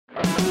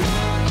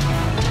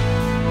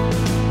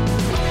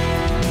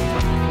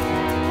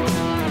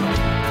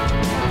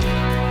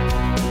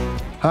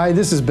Hi,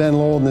 this is Ben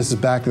Lowell, and this is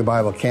Back to the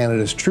Bible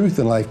Canada's Truth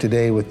and Life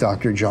Today with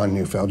Dr. John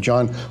Neufeld.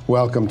 John,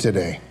 welcome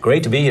today.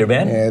 Great to be here,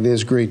 Ben. Yeah, it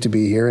is great to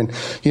be here. And,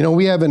 you know,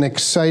 we have an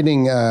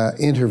exciting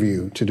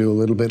interview to do a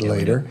little bit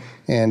later,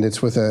 and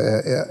it's with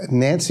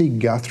Nancy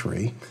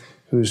Guthrie,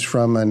 who's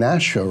from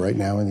Nashville right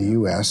now in the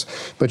U.S.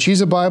 But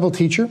she's a Bible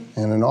teacher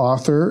and an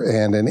author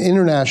and an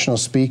international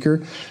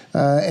speaker,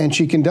 and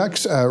she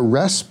conducts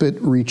respite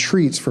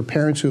retreats for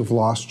parents who have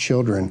lost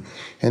children.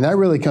 And that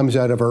really comes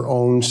out of her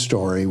own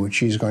story, which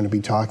she's going to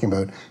be talking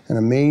about, an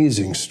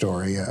amazing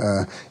story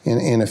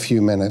in a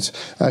few minutes.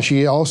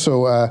 She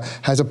also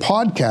has a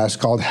podcast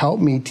called Help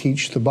Me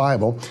Teach the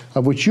Bible,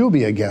 of which you'll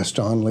be a guest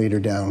on later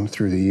down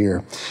through the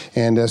year.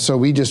 And so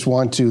we just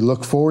want to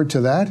look forward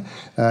to that.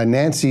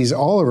 Nancy's,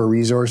 all of her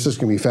resources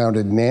can be found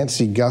at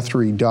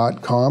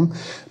nancyguthrie.com.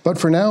 But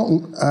for now,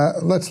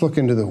 let's look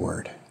into the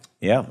Word.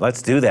 Yeah,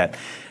 let's do that.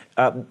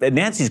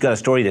 Nancy's got a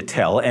story to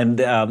tell, and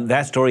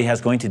that story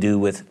has going to do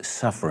with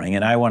suffering.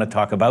 And I want to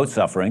talk about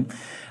suffering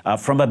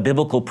from a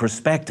biblical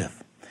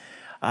perspective.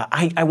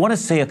 I want to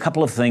say a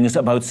couple of things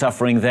about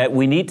suffering that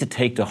we need to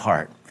take to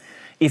heart.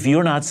 If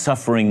you're not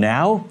suffering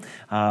now,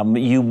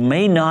 you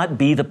may not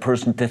be the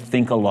person to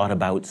think a lot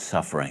about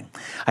suffering.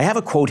 I have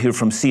a quote here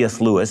from C.S.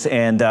 Lewis,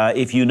 and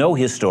if you know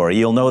his story,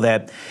 you'll know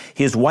that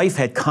his wife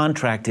had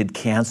contracted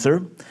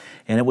cancer,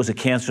 and it was a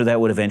cancer that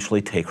would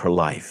eventually take her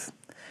life.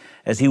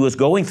 As he was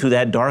going through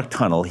that dark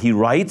tunnel, he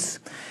writes,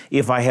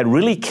 "If I had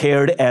really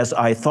cared as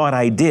I thought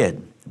I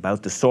did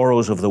about the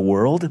sorrows of the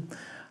world,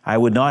 I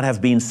would not have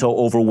been so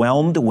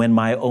overwhelmed when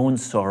my own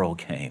sorrow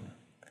came."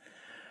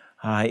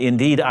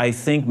 Indeed, I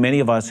think many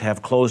of us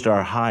have closed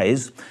our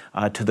eyes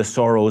to the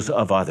sorrows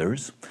of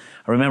others.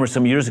 I remember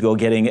some years ago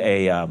getting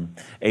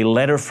a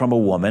letter from a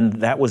woman.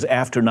 That was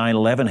after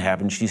 9/11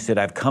 happened. She said,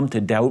 "I've come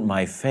to doubt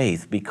my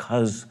faith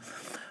because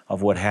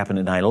of what happened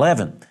at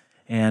 9/11.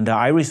 And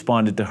I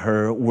responded to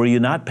her, "Were you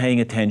not paying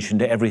attention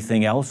to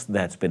everything else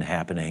that's been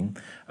happening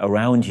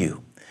around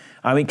you?"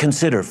 I mean,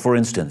 consider, for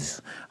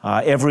instance,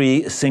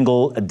 every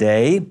single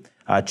day,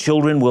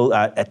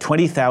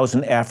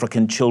 20,000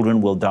 African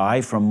children will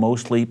die from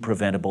mostly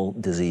preventable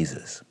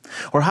diseases.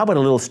 Or how about a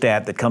little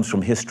stat that comes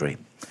from history?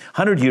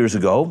 100 years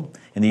ago,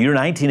 in the year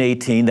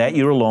 1918, that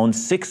year alone,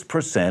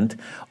 6%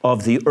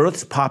 of the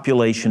Earth's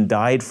population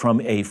died from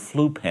a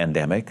flu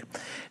pandemic,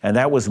 and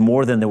that was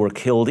more than were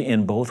killed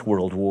in both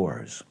world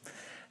wars.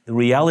 The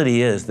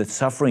reality is that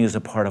suffering is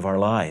a part of our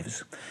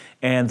lives.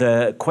 And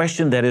the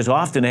question that is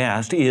often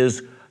asked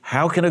is,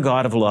 how can a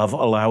God of love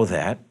allow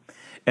that?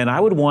 And I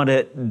would want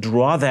to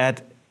draw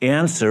that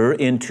answer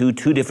into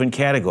two different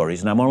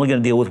categories, and I'm only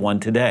going to deal with one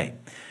today.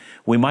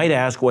 We might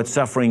ask what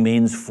suffering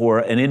means for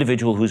an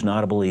individual who's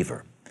not a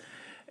believer.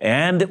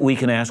 And we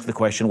can ask the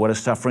question, what does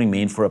suffering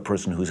mean for a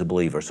person who's a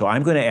believer? So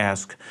I'm going to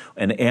ask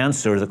and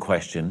answer the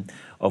question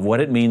of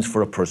what it means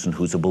for a person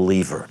who's a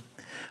believer.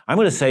 I'm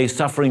going to say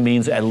suffering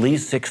means at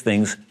least 6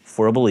 things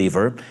for a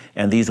believer,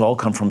 and these all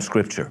come from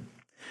Scripture.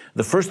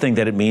 The first thing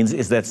that it means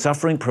is that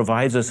suffering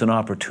provides us an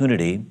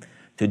opportunity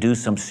to do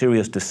some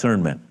serious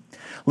discernment.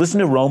 Listen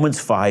to Romans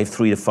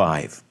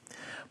 5:3-5.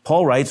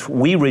 Paul writes,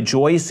 "We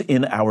rejoice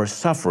in our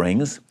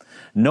sufferings,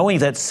 knowing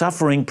that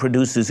suffering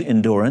produces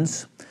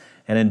endurance,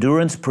 and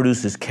endurance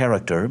produces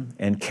character,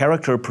 and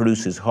character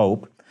produces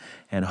hope.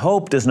 And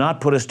hope does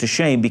not put us to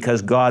shame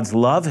because God's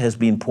love has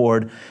been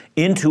poured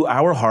into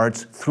our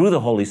hearts through the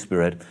Holy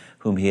Spirit,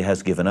 whom He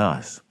has given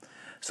us."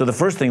 So the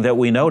first thing that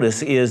we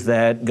notice is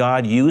that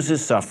God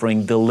uses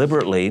suffering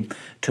deliberately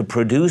to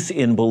produce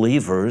in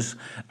believers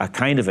a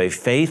kind of a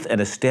faith and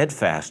a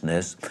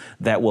steadfastness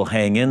that will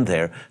hang in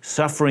there.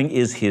 Suffering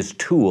is His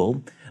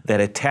tool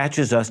that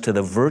attaches us to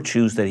the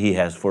virtues that He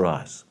has for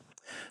us.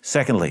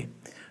 Secondly,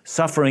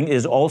 suffering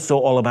is also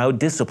all about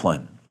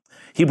discipline.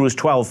 Hebrews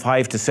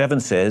 12:5-7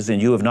 says,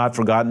 "And you have not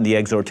forgotten the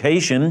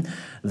exhortation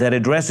that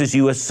addresses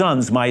you as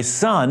sons. My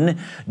son,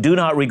 do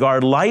not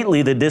regard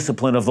lightly the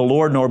discipline of the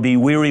Lord, nor be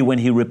weary when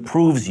He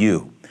reproves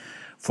you.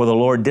 For the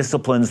Lord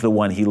disciplines the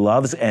one He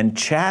loves and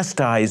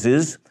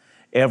chastises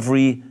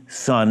every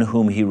son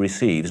whom He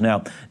receives."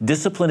 Now,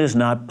 discipline is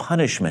not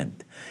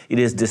punishment. It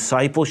is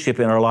discipleship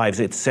in our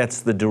lives. It sets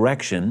the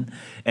direction,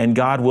 and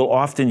God will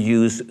often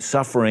use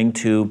suffering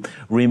to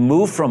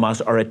remove from us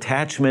our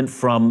attachment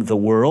from the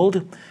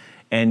world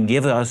and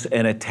give us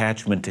an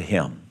attachment to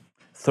Him.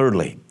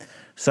 Thirdly,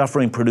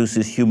 suffering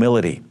produces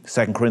humility.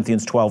 2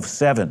 Corinthians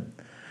 12:7.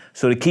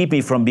 "So to keep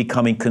me from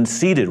becoming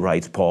conceited,"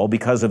 writes Paul,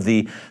 "because of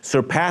the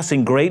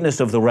surpassing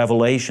greatness of the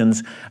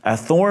revelations, a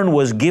thorn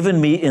was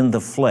given me in the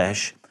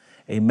flesh,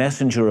 a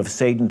messenger of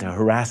Satan to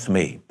harass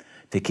me,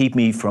 to keep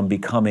me from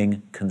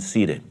becoming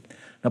conceited."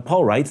 Now,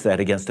 Paul writes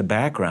that against a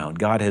background.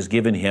 God has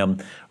given him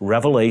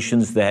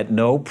revelations that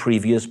no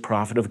previous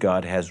prophet of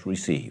God has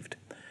received.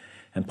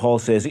 And Paul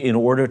says, in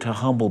order to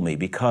humble me,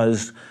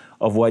 because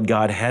of what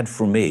God had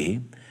for me,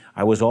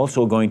 I was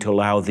also going to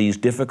allow these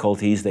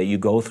difficulties that you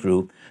go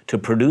through to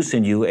produce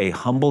in you a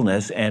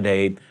humbleness and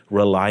a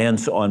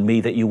reliance on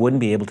me that you wouldn't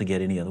be able to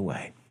get any other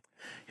way.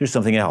 Here's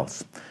something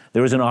else.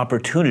 There is an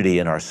opportunity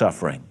in our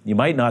suffering. You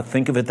might not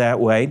think of it that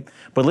way,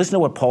 but listen to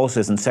what Paul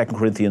says in 2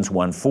 Corinthians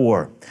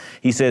 1:4.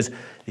 He says,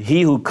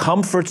 "He who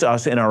comforts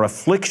us in our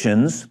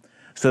afflictions,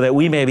 so that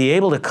we may be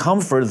able to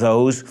comfort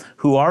those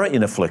who are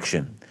in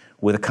affliction,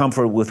 with a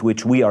comfort with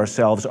which we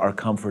ourselves are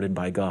comforted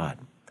by God."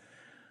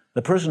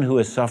 The person who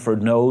has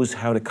suffered knows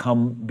how to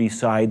come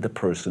beside the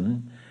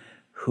person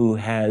who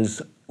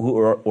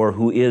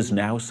is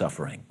now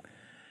suffering.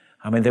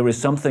 I mean, there is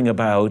something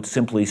about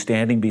simply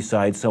standing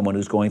beside someone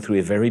who's going through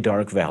a very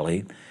dark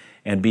valley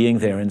and being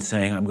there and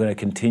saying, "I'm going to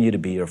continue to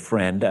be your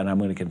friend and I'm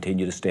going to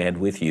continue to stand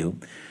with you."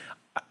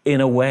 In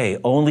a way,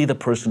 only the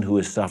person who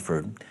has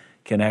suffered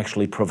can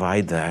actually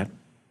provide that.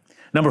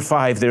 Number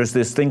 5, there's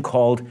this thing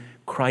called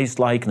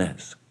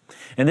Christ-likeness.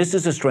 And this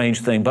is a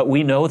strange thing, but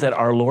we know that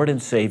our Lord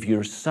and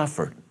Savior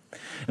suffered.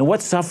 And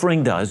what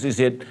suffering does is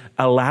it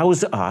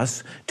allows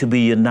us to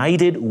be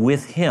united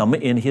with Him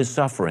in His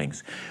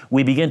sufferings.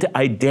 We begin to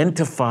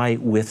identify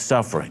with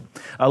suffering.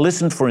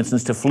 Listen, for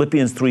instance, to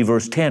Philippians 3,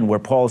 verse 10, where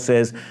Paul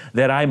says,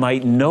 "That I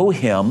might know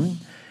Him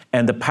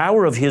and the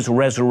power of His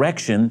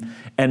resurrection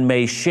and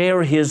may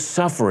share His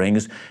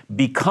sufferings,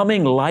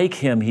 becoming like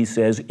Him," he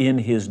says, "in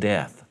His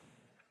death."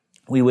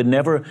 We would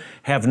never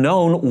have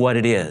known what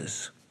it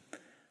is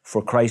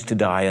for Christ to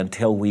die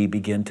until we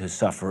begin to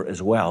suffer as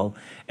well.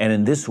 And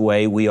in this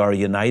way, we are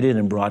united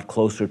and brought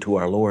closer to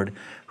our Lord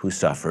who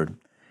suffered.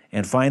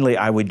 And finally,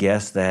 I would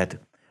guess that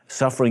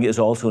suffering is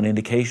also an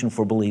indication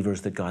for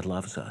believers that God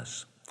loves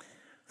us.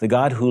 The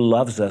God who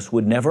loves us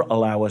would never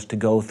allow us to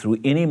go through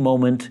any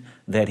moment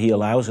that He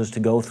allows us to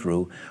go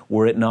through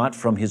were it not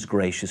from His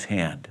gracious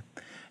hand.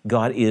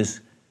 God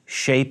is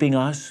shaping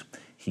us,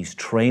 He's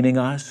training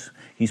us,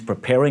 He's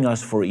preparing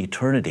us for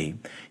eternity.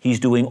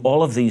 He's doing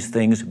all of these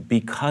things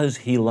because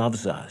He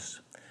loves us.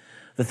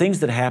 The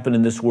things that happen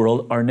in this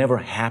world are never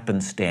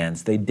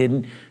happenstance. They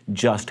didn't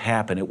just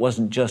happen. It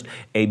wasn't just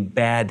a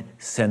bad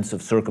sense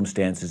of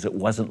circumstances. It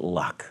wasn't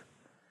luck.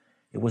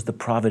 It was the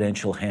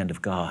providential hand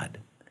of God.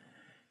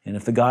 And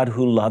if the God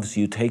who loves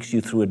you takes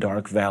you through a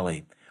dark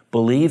valley,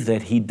 believe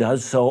that He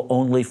does so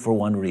only for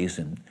one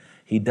reason.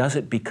 He does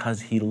it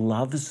because He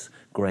loves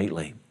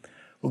greatly.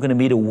 We're going to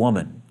meet a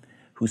woman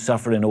who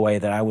suffered in a way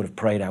that I would have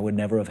prayed I would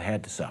never have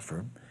had to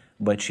suffer,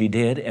 but she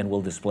did and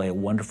will display a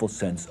wonderful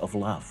sense of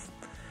love.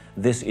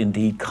 This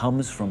indeed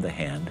comes from the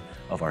hand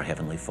of our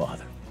Heavenly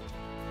Father.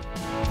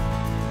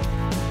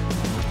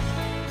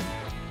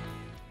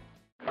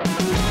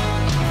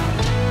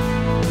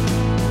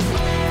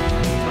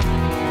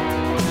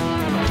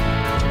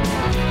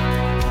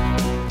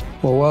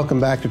 Well, welcome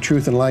back to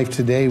Truth and Life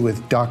today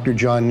with Dr.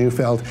 John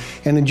Neufeld.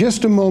 And in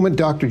just a moment,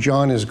 Dr.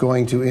 John is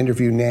going to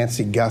interview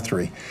Nancy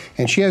Guthrie.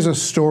 And she has a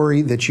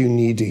story that you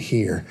need to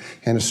hear,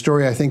 and a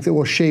story I think that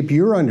will shape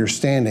your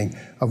understanding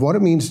of what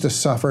it means to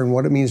suffer and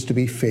what it means to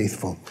be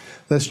faithful.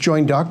 Let's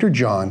join Dr.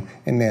 John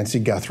and Nancy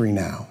Guthrie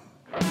now.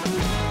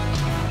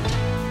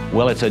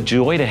 Well, it's a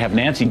joy to have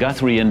Nancy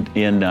Guthrie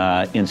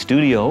in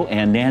studio.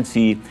 And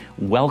Nancy,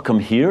 welcome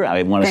here.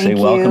 I want to say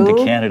welcome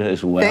to Canada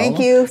as well. Thank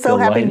you. So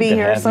happy to be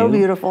here. So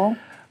beautiful.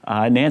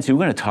 Nancy,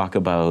 we're going to talk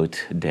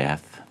about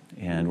death,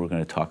 and we're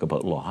going to talk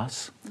about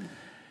loss.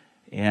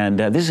 And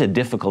this is a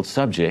difficult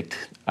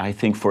subject, I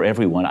think, for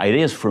everyone. It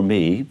is for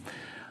me.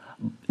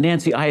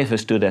 Nancy, I have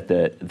stood at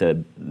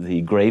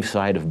the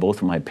graveside of both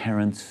of my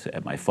parents,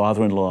 at my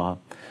father-in-law,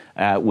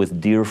 with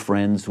dear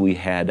friends. We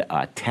had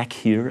Tech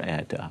here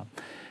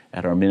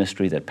at our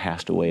ministry that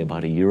passed away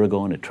about a year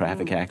ago in a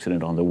traffic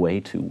accident on the way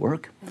to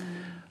work.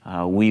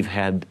 We've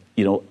had,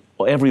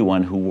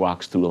 everyone who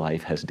walks through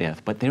life has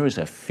death, but there is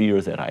a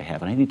fear that I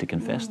have, and I need to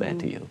confess that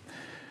to you,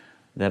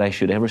 that I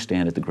should ever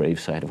stand at the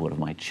graveside of one of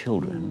my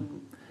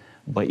children.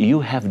 But you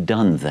have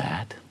done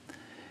that,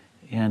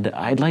 and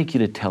I'd like you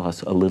to tell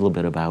us a little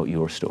bit about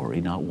your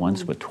story, not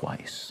once but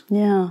twice.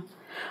 Yeah.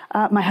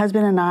 My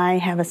husband and I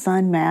have a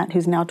son, Matt,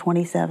 who's now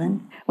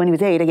 27. When he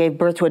was 8, I gave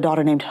birth to a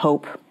daughter named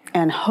Hope.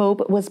 And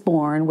Hope was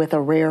born with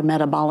a rare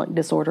metabolic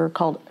disorder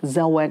called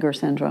Zellweger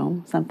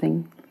syndrome,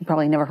 something you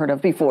probably never heard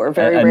of before, a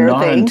very rare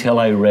not thing. Not until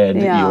I read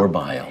your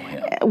bio.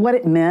 Yeah. What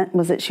it meant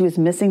was that she was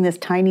missing this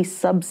tiny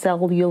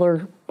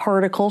subcellular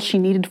particle she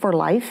needed for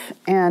life.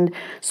 And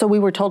so we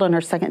were told on her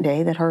second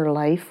day that her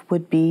life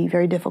would be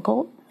very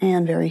difficult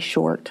and very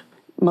short,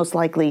 most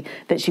likely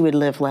that she would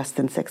live less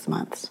than 6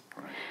 months.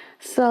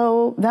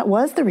 So that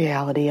was the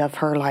reality of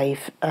her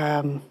life.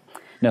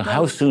 Now,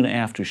 how soon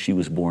after she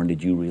was born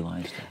did you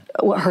realize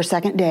that? Well, her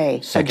second day,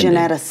 a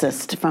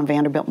geneticist from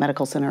Vanderbilt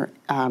Medical Center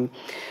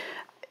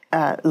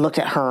looked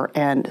at her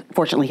and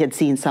fortunately had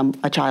seen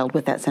a child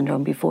with that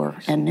syndrome before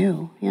and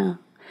knew,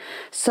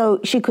 So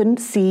she couldn't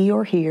see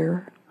or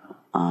hear.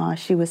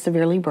 She was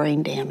severely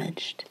brain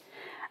damaged.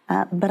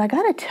 But I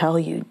got to tell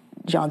you,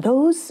 John,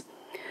 those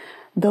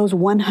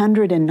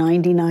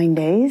 199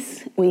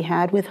 days we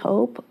had with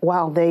Hope,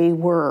 while they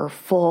were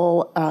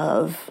full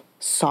of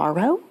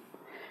sorrow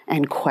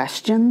and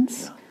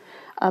questions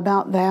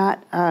about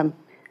that,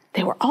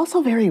 they were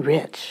also very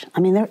rich.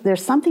 I mean,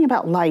 there's something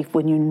about life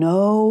when you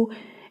know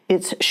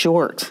it's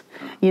short.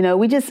 You know,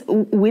 we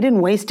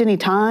didn't waste any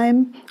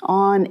time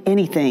on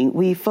anything.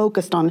 We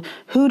focused on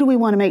who do we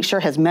want to make sure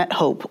has met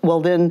hope. Well,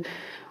 then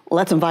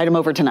let's invite them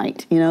over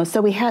tonight. You know, so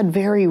we had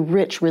very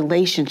rich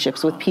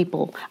relationships with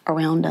people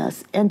around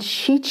us, and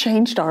she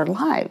changed our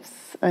lives.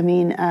 I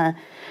mean,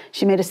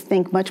 she made us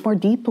think much more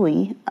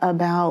deeply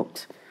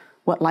about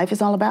what life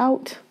is all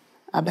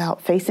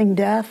about facing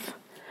death,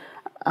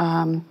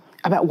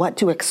 about what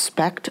to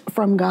expect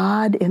from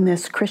God in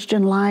this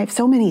Christian life.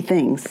 So many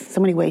things, so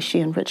many ways she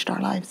enriched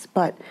our lives.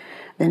 But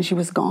then she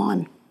was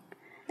gone,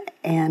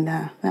 and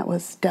that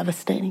was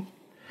devastating.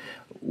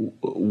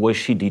 Was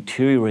she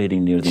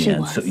deteriorating near the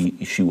end? Was. So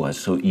she was.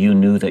 So you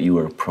knew that you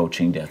were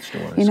approaching death's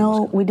door. You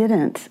know, we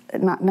didn't.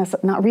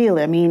 Not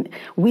really. I mean,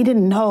 we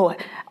didn't know,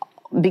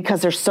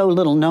 because there's so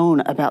little known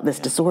about this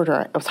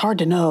disorder. It was hard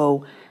to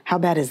know how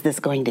bad is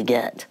this going to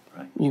get.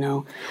 Right. You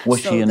know.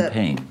 Was she in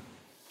pain?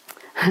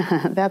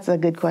 That's a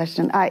good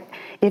question.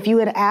 If you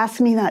had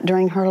asked me that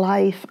during her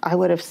life, I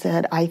would have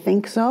said, I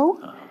think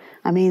so.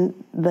 I mean,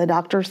 the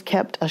doctors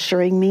kept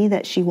assuring me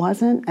that she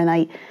wasn't, and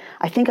I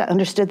think I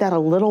understood that a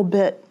little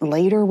bit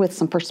later with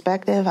some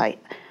perspective. I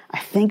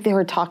think they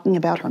were talking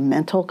about her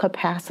mental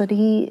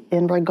capacity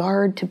in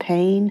regard to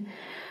pain.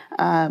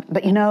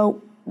 But you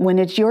know, when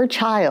it's your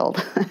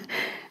child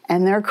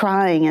and they're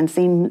crying and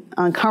seem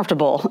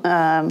uncomfortable,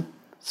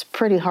 it's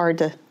pretty hard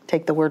to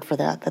take the word for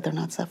that they're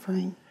not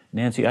suffering.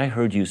 Nancy, I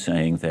heard you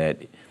saying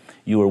that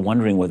you were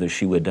wondering whether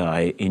she would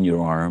die in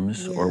your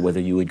arms or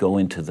whether you would go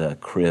into the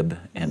crib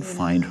and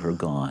find her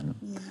gone.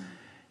 Yeah.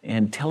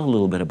 And tell a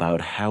little bit about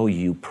how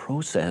you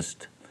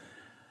processed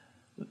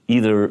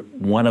either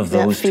one of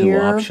those two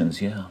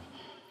options. Yeah.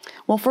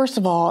 Well, first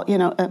of all, you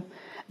know,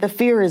 the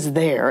fear is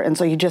there. And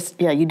so you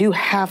do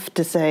have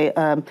to say,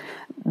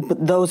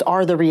 those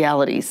are the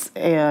realities,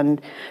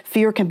 and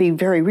fear can be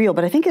very real.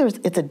 But I think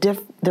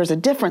there's a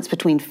difference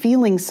between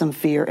feeling some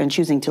fear and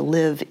choosing to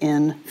live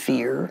in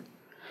fear.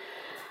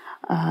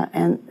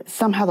 And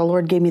somehow the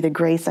Lord gave me the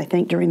grace, I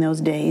think, during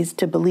those days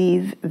to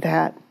believe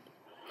that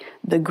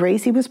the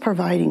grace He was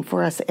providing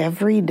for us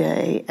every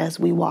day as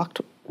we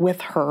walked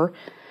with her,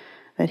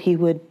 that He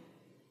would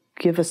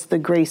give us the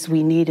grace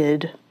we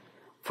needed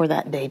for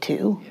that day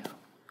too. Yeah.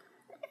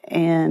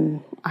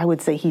 And I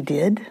would say He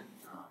did.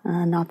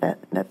 Not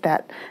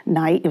that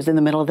night, it was in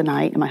the middle of the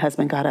night, and my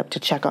husband got up to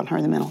check on her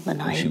in the middle of the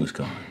night. She was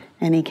gone.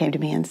 And he came to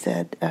me and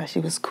said she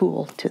was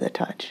cool to the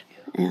touch.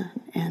 Yeah.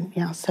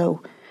 And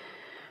so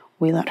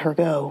we let her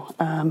go.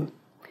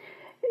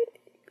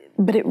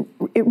 But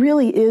it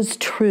really is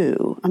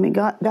true. I mean,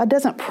 God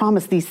doesn't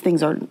promise these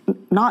things are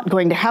not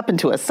going to happen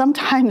to us.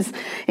 Sometimes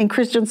in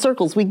Christian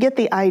circles, we get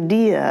the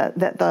idea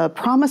that the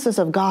promises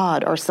of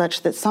God are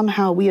such that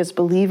somehow we as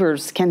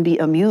believers can be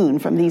immune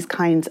from these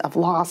kinds of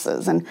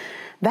losses. And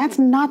that's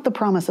not the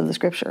promise of the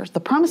Scriptures.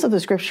 The promise of the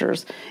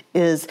Scriptures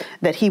is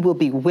that He will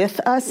be with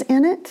us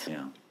in it.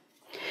 Yeah.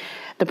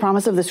 The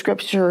promise of the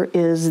Scripture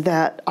is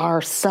that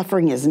our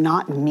suffering is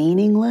not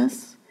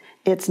meaningless.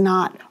 It's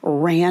not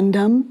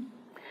random.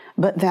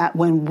 But that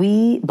when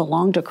we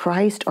belong to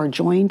Christ, are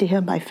joined to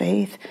Him by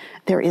faith,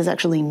 there is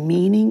actually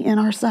meaning in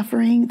our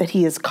suffering, that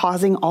He is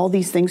causing all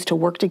these things to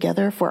work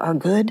together for our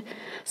good,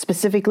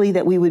 specifically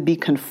that we would be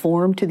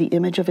conformed to the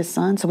image of His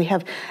Son. So we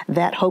have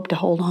that hope to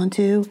hold on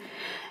to.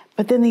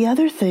 But then the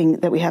other thing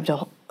that we have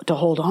to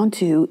hold on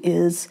to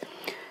is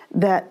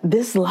that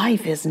this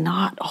life is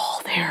not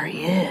all there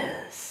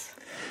is.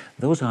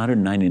 Those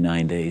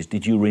 199 days,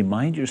 did you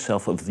remind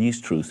yourself of these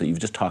truths that you've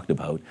just talked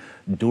about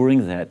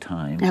during that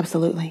time?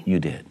 Absolutely. You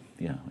did,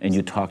 yeah. And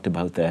you talked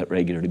about that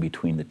regularly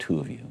between the two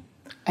of you.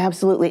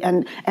 Absolutely.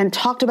 And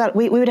talked about,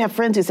 we would have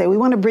friends who say, we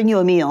want to bring you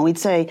a meal. And we'd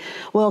say,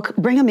 well,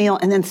 bring a meal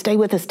and then stay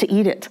with us to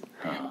eat it.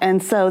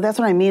 And so that's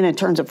what I mean in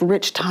terms of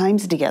rich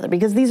times together,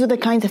 because these are the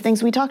kinds of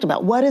things we talked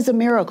about. What is a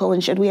miracle,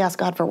 and should we ask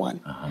God for one?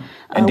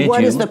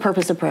 What is the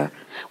purpose of prayer?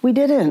 We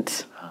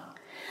didn't.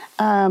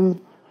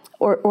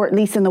 Or at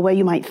least in the way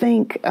you might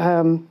think.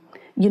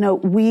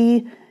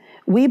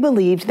 We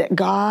believed that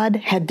God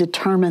had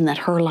determined that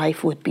her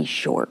life would be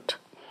short.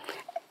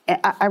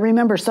 I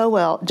remember so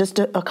well, just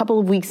a couple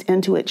of weeks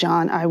into it,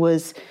 John, I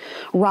was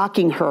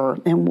rocking her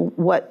in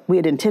what we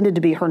had intended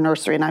to be her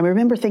nursery. And I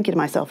remember thinking to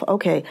myself,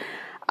 okay,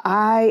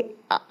 I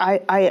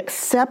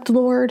accept,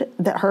 Lord,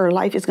 that her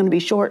life is going to be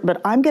short, but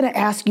I'm going to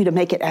ask you to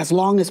make it as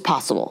long as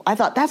possible. I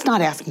thought, that's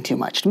not asking too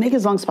much, to make it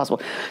as long as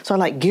possible. So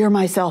I gear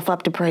myself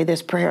up to pray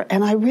this prayer.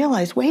 And I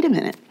realized, wait a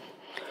minute,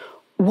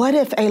 what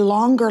if a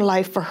longer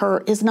life for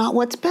her is not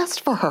what's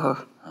best for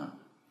her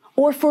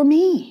or for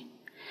me?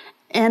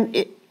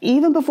 And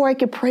even before I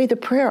could pray the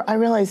prayer, I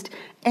realized,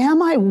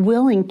 am I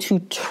willing to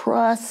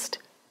trust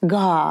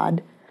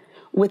God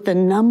with the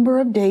number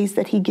of days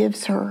that He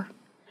gives her?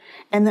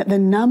 And that the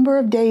number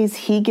of days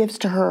He gives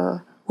to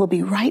her will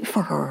be right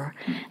for her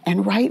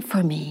and right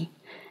for me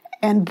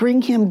and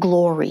bring Him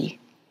glory.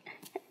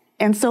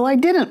 And so I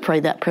didn't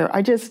pray that prayer.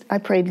 I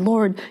prayed,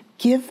 Lord,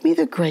 give me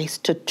the grace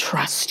to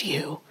trust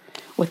you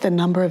with the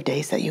number of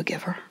days that you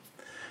give her.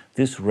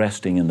 this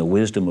resting in the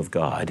wisdom of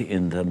God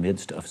in the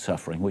midst of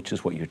suffering, which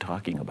is what you're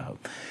talking about.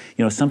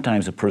 You know,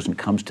 sometimes a person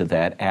comes to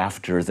that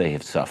after they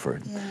have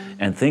suffered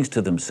and thinks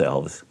to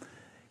themselves,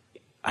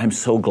 I'm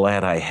so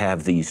glad I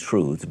have these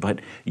truths, but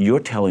you're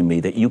telling me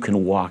that you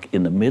can walk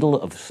in the middle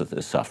of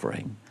the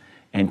suffering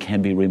and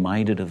can be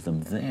reminded of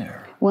them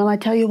there. Well, I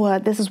tell you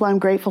what, this is why I'm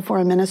grateful for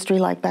a ministry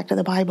like Back to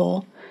the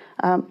Bible.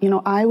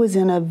 I was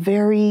in a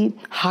very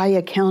high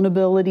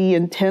accountability,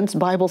 intense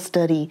Bible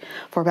study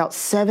for about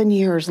 7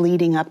 years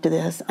leading up to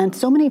this. And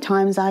so many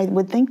times I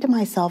would think to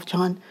myself,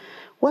 John,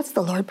 what's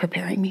the Lord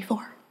preparing me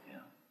for? Yeah.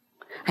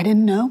 I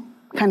didn't know.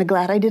 Kind of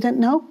glad I didn't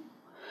know.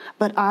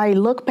 But I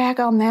look back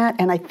on that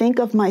and I think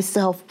of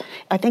myself,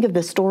 I think of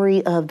the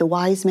story of the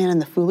wise man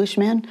and the foolish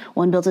man.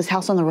 One builds his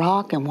house on the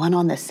rock and one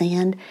on the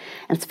sand.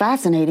 And it's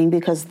fascinating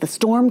because the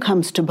storm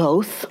comes to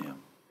both. Yeah.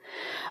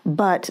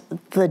 But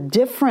the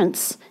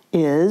difference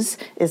is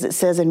it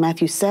says in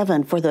Matthew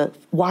 7, for the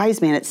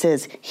wise man, it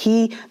says,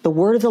 the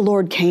word of the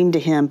Lord came to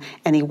him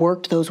and he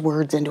worked those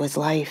words into his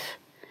life.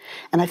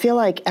 And I feel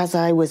like as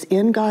I was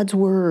in God's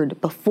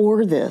word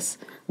before this,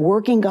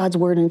 working God's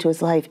word into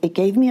his life, it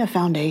gave me a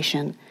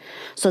foundation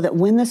so that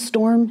when the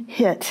storm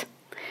hit,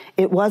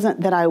 it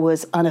wasn't that I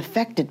was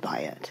unaffected by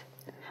it,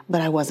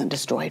 but I wasn't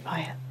destroyed by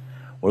it.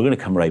 We're going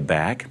to come right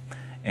back.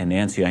 And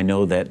Nancy, I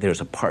know that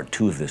there's a part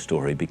 2 of this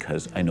story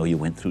because I know you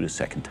went through it a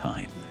second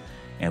time.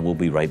 And we'll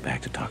be right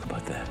back to talk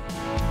about that.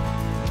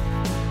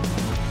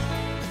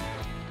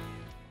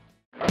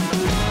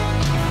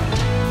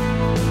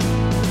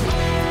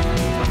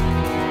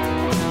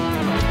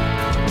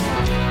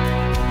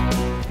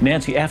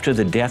 Nancy, after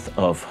the death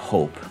of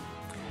Hope,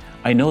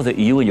 I know that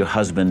you and your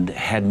husband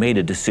had made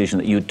a decision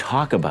that you'd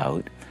talk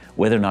about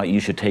whether or not you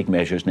should take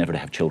measures never to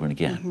have children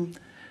again. Mm-hmm.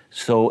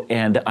 So,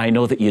 and I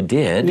know that you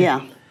did.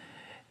 Yeah.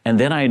 And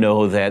then I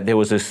know that there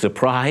was a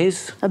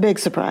surprise. A big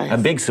surprise. A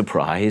big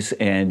surprise,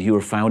 and you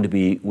were found to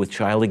be with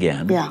child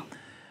again. Yeah.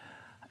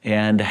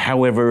 And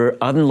however,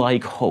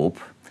 unlike Hope,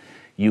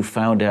 you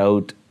found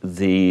out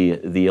the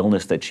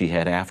illness that she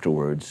had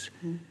afterwards.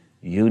 Mm-hmm.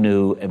 You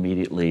knew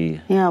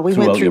immediately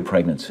throughout your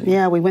pregnancy.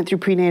 Yeah, we went through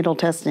prenatal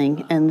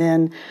testing and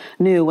then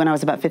knew when I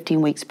was about 15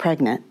 weeks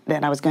pregnant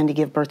that I was going to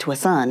give birth to a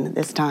son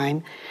this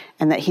time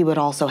and that he would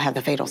also have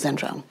the fatal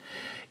syndrome.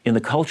 In the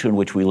culture in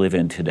which we live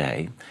in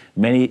today,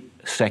 many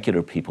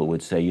secular people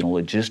would say,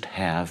 just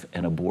have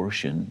an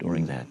abortion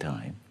during that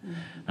time. Mm-hmm.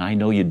 Now, I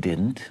know you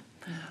didn't.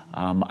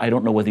 I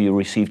don't know whether you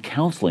received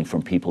counseling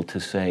from people to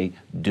say,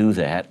 do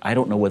that. I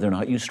don't know whether or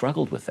not you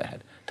struggled with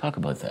that. Talk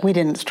about that. We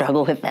didn't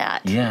struggle with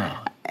that. Yeah.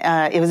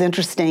 It was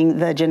interesting.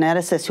 The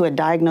geneticist who had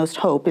diagnosed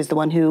Hope is the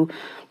one who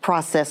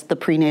processed the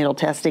prenatal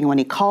testing. When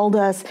he called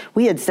us,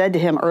 we had said to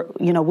him,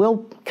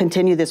 we'll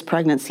continue this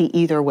pregnancy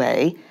either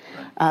way,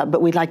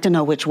 but we'd like to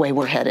know which way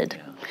we're headed.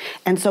 Yeah.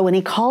 And so when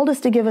he called us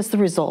to give us the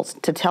results,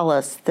 to tell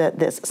us that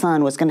this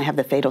son was going to have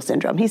the fatal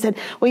syndrome, he said,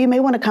 well, you may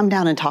want to come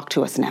down and talk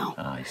to us now.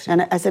 I see.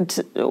 And I said,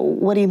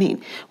 what do you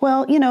mean?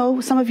 Well,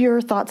 some of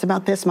your thoughts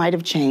about this might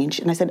have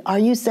changed. And I said, are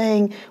you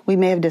saying we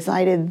may have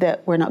decided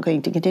that we're not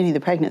going to continue the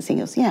pregnancy?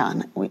 He goes, yeah.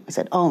 And I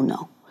said, oh,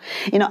 no.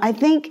 I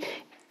think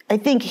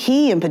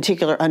he in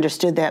particular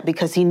understood that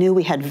because he knew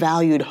we had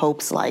valued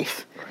Hope's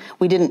life.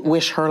 We didn't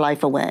wish her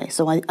life away.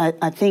 So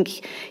I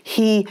think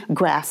he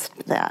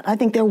grasped that. I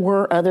think there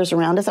were others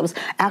around us. I was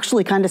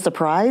actually kind of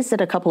surprised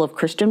at a couple of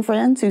Christian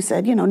friends who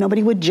said,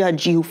 nobody would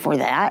judge you for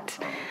that.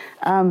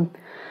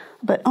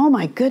 But oh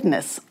my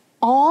goodness,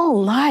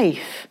 all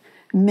life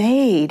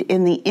made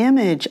in the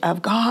image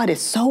of God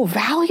is so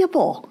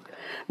valuable.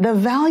 The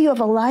value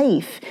of a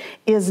life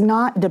is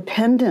not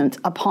dependent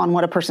upon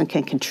what a person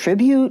can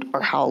contribute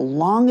or how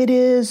long it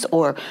is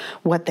or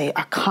what they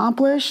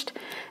accomplished.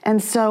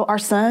 And so our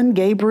son,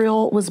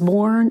 Gabriel, was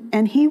born,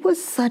 and he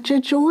was such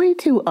a joy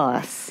to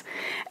us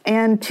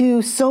and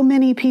to so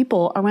many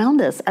people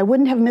around us. I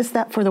wouldn't have missed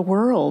that for the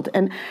world.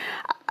 And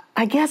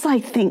I guess I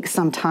think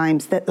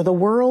sometimes that the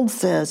world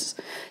says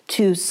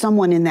to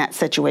someone in that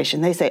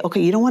situation, they say,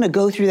 okay, you don't want to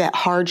go through that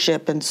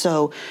hardship, and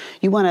so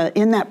you want to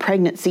end that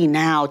pregnancy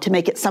now to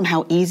make it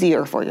somehow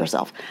easier for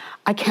yourself.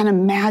 I can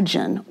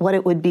imagine what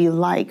it would be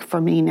like for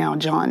me now,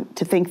 John,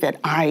 to think that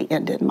I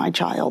ended my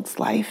child's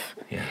life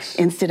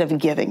instead of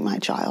giving my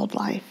child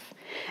life.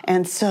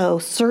 And so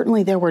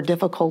certainly there were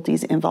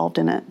difficulties involved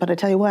in it, but I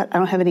tell you what, I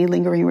don't have any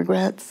lingering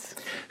regrets.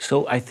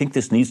 So I think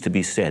this needs to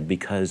be said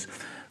because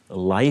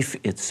life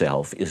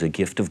itself is a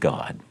gift of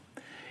God.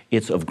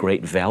 It's of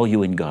great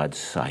value in God's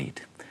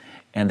sight,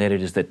 and that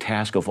it is the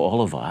task of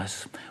all of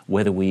us,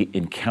 whether we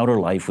encounter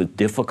life with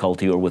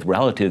difficulty or with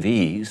relative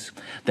ease,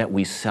 that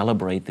we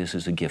celebrate this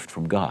as a gift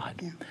from God.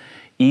 Yeah.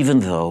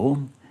 Even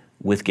though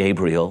with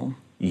Gabriel,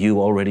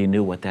 you already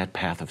knew what that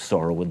path of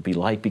sorrow would be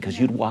like because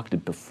you'd walked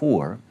it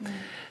before.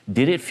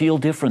 Did it feel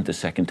different the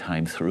second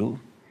time through?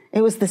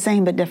 It was the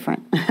same but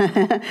different.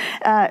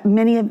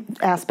 Many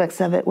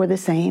aspects of it were the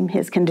same.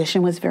 His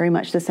condition was very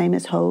much the same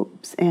as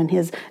Hope's, and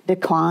his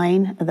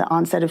decline, the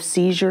onset of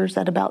seizures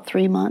at about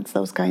 3 months,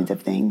 those kinds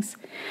of things.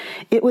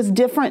 It was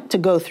different to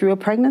go through a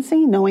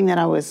pregnancy knowing that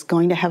I was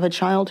going to have a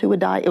child who would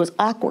die. It was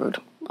awkward,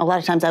 A lot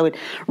of times I would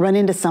run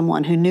into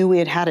someone who knew we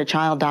had had a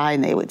child die,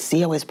 and they would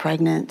see I was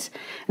pregnant,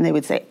 and they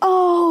would say,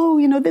 "Oh,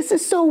 this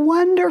is so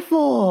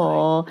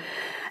wonderful."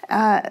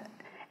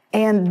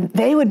 And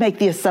they would make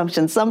the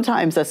assumption,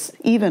 sometimes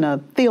even a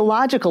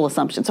theological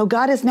assumption. So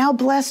God has now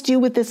blessed you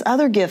with this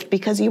other gift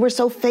because you were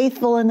so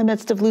faithful in the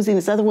midst of losing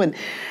this other one.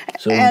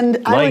 So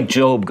like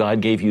Job,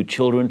 God gave you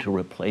children to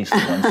replace the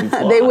ones who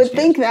lost. They would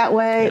think that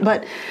way,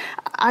 but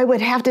I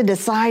would have to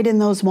decide in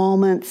those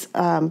moments,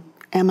 am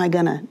I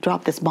going to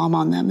drop this bomb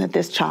on them that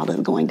this child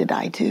is going to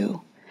die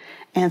too?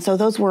 And so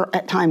those were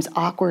at times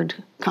awkward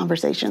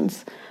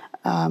conversations,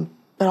 but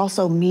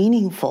also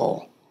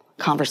meaningful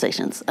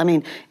conversations. I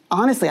mean,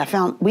 honestly,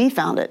 we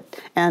found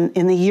it, and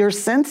in the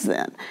years since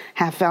then,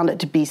 have found it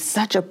to be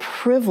such a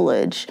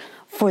privilege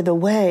for the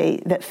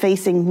way that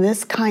facing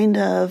this kind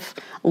of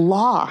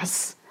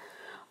loss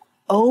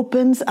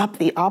opens up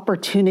the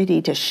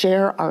opportunity to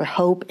share our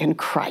hope in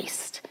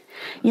Christ.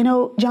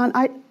 John,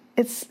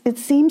 it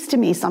seems to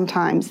me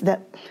sometimes that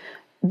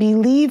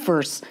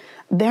believers,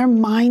 their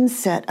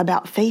mindset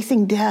about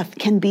facing death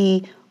can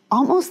be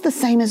almost the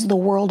same as the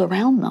world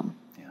around them,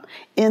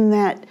 in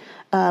that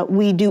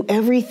we do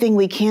everything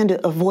we can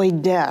to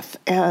avoid death,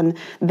 and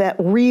that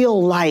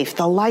real life,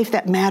 the life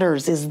that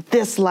matters, is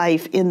this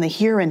life in the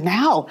here and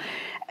now.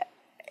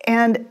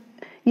 And,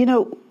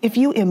 if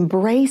you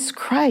embrace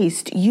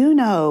Christ, you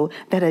know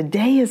that a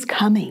day is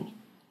coming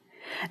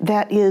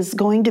that is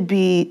going to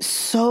be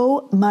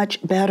so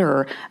much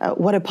better.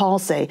 What did Paul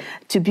say?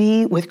 To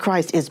be with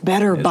Christ is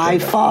better by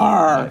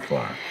far.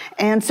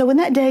 And so when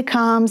that day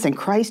comes and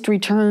Christ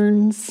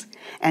returns,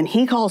 and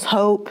he calls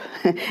Hope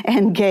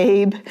and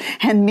Gabe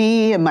and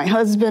me and my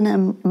husband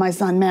and my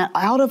son Matt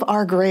out of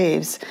our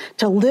graves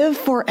to live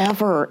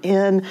forever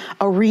in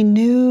a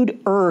renewed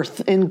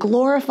earth, in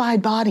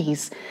glorified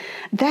bodies.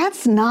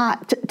 That's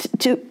not,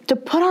 to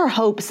put our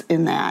hopes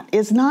in that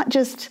is not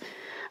just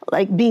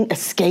like being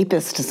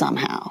escapist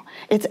somehow.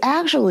 It's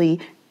actually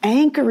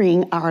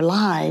anchoring our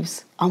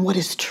lives on what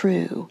is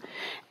true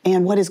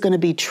and what is going to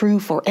be true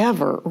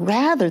forever,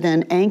 rather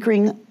than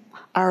anchoring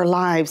our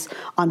lives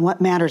on what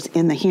matters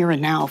in the here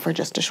and now for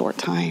just a short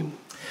time.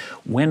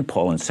 When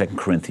Paul in 2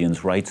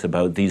 Corinthians writes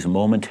about these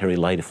momentary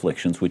light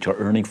afflictions, which are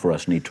earning for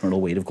us an eternal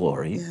weight of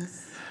glory,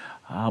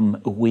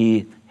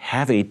 we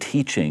have a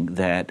teaching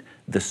that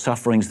the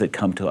sufferings that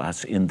come to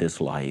us in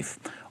this life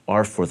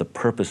are for the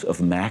purpose of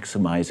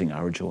maximizing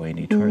our joy in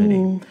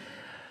eternity.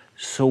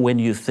 So when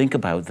you think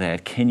about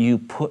that, can you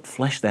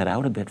flesh that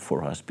out a bit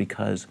for us?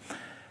 Because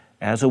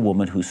as a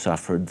woman who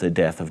suffered the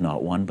death of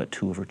not one but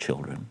two of her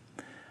children,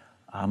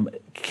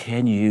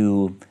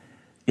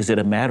 is it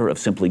a matter of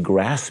simply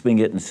grasping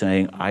it and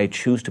saying, I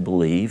choose to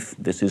believe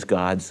this is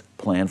God's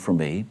plan for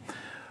me?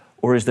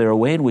 Or is there a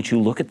way in which you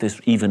look at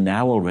this even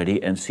now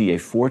already and see a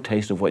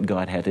foretaste of what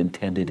God had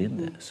intended in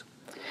this?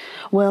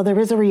 Well, there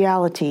is a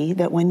reality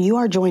that when you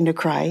are joined to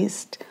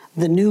Christ,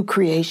 the new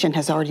creation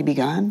has already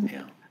begun.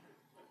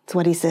 That's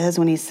what he says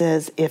when he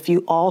says, if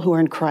you all who are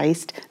in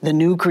Christ, the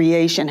new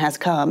creation has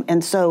come.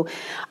 And so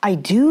I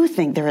do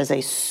think there is a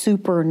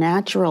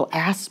supernatural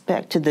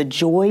aspect to the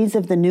joys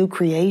of the new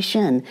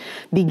creation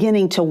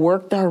beginning to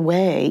work their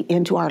way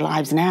into our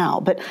lives now.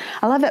 But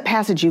I love that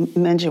passage you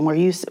mentioned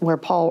where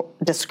Paul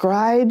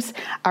describes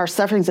our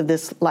sufferings of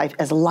this life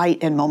as light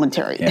and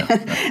momentary.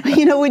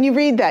 When you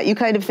read that, you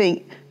kind of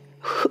think,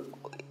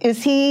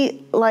 is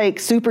he like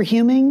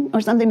superhuman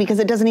or something? Because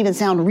it doesn't even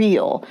sound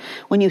real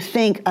when you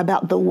think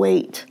about the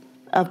weight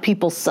of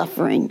people's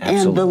suffering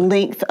and the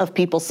length of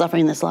people's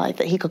suffering in this life,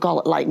 that he could call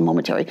it light and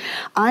momentary.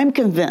 I'm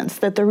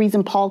convinced that the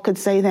reason Paul could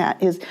say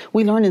that is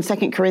we learned in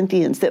 2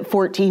 Corinthians that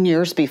 14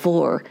 years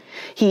before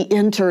he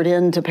entered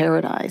into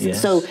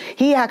paradise. So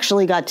he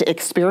actually got to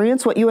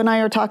experience what you and I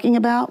are talking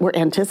about. We're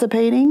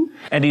anticipating.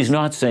 And he's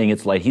not saying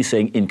it's light. He's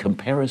saying in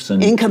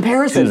comparison to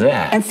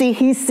that. And see,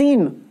 he's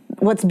seen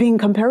what's being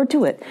compared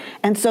to it.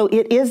 And so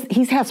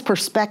he has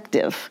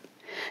perspective.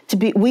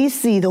 We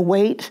see the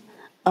weight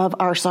of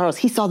our sorrows.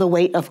 He saw the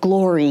weight of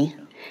glory.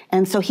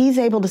 And so he's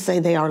able to say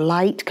they are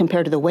light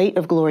compared to the weight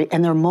of glory,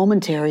 and they're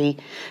momentary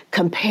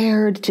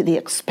compared to the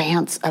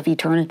expanse of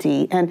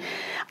eternity. And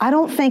I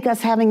don't think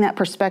us having that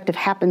perspective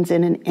happens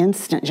in an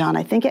instant, John.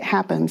 I think it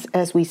happens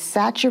as we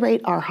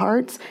saturate our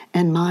hearts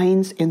and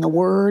minds in the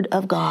Word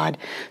of God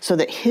so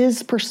that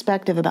his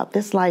perspective about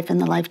this life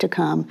and the life to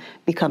come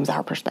becomes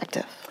our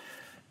perspective.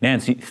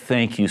 Nancy,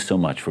 thank you so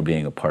much for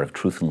being a part of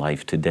Truth and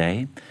Life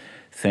today.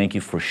 Thank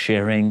you for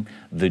sharing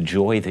the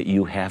joy that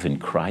you have in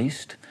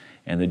Christ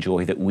and the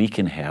joy that we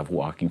can have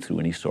walking through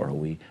any sorrow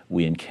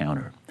we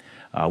encounter.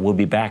 We'll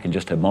be back in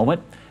just a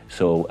moment,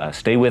 so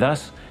stay with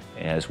us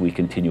as we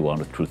continue on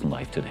with Truth and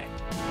Life today.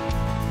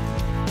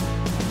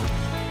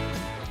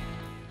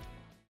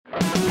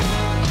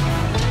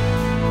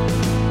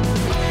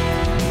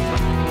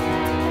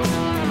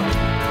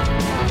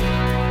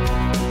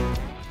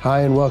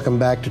 Hi, and welcome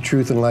back to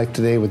Truth and Life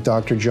Today with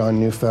Dr.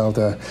 John Neufeld.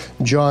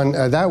 John,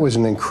 that was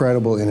an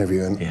incredible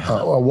interview and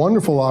a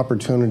wonderful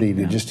opportunity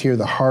to just hear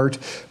the heart,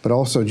 but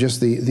also just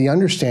the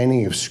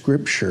understanding of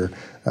Scripture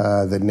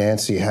that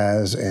Nancy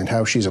has and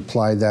how she's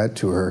applied that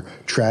to her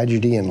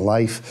tragedy in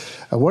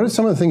life. What are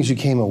some of the things you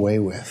came away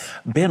with?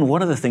 Ben,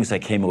 one of the things I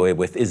came away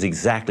with is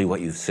exactly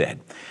what you've said.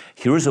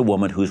 Here's a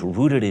woman who's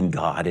rooted in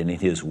God and in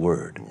His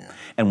Word. Yeah.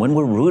 And when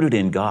we're rooted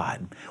in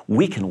God,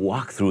 we can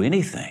walk through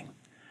anything.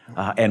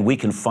 And we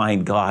can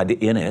find God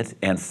in it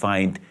and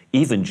find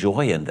even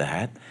joy in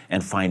that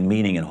and find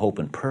meaning and hope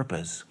and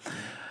purpose.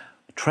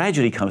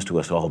 Tragedy comes to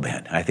us all,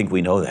 Ben. I think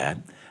we know that.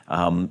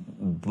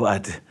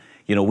 But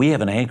you know, we have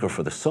an anchor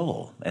for the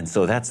soul. And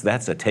so that's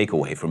a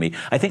takeaway for me.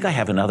 I think I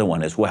have another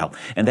one as well.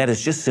 And that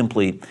is just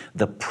simply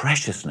the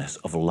preciousness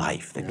of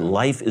life, that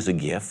life is a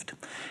gift,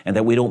 and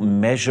that we don't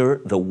measure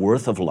the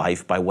worth of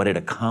life by what it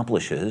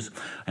accomplishes,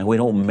 and we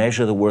don't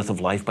measure the worth of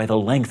life by the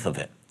length of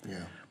it.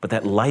 Yeah. But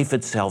that life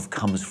itself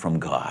comes from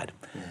God.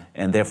 Yeah.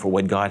 And therefore,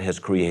 what God has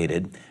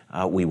created,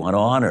 we want to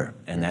honor.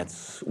 And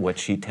that's what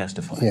she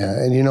testified.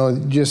 Yeah, and you know,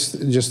 just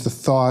the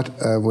thought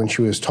of when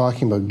she was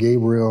talking about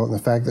Gabriel and the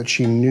fact that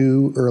she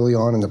knew early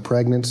on in the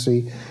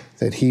pregnancy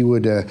that he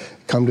would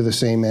come to the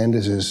same end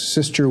as his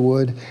sister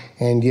would,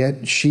 and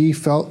yet she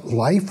felt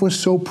life was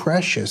so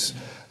precious,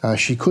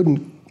 she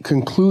couldn't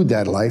conclude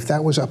that life.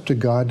 That was up to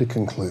God to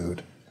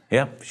conclude.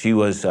 Yeah, she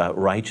was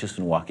righteous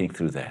in walking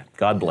through that.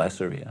 God bless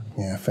her, yeah.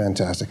 Yeah,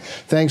 fantastic.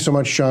 Thanks so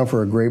much, Sean,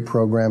 for a great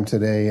program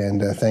today,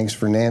 and thanks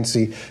for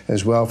Nancy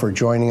as well for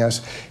joining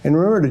us. And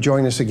remember to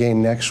join us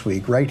again next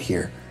week right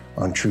here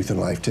on Truth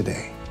and Life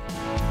Today.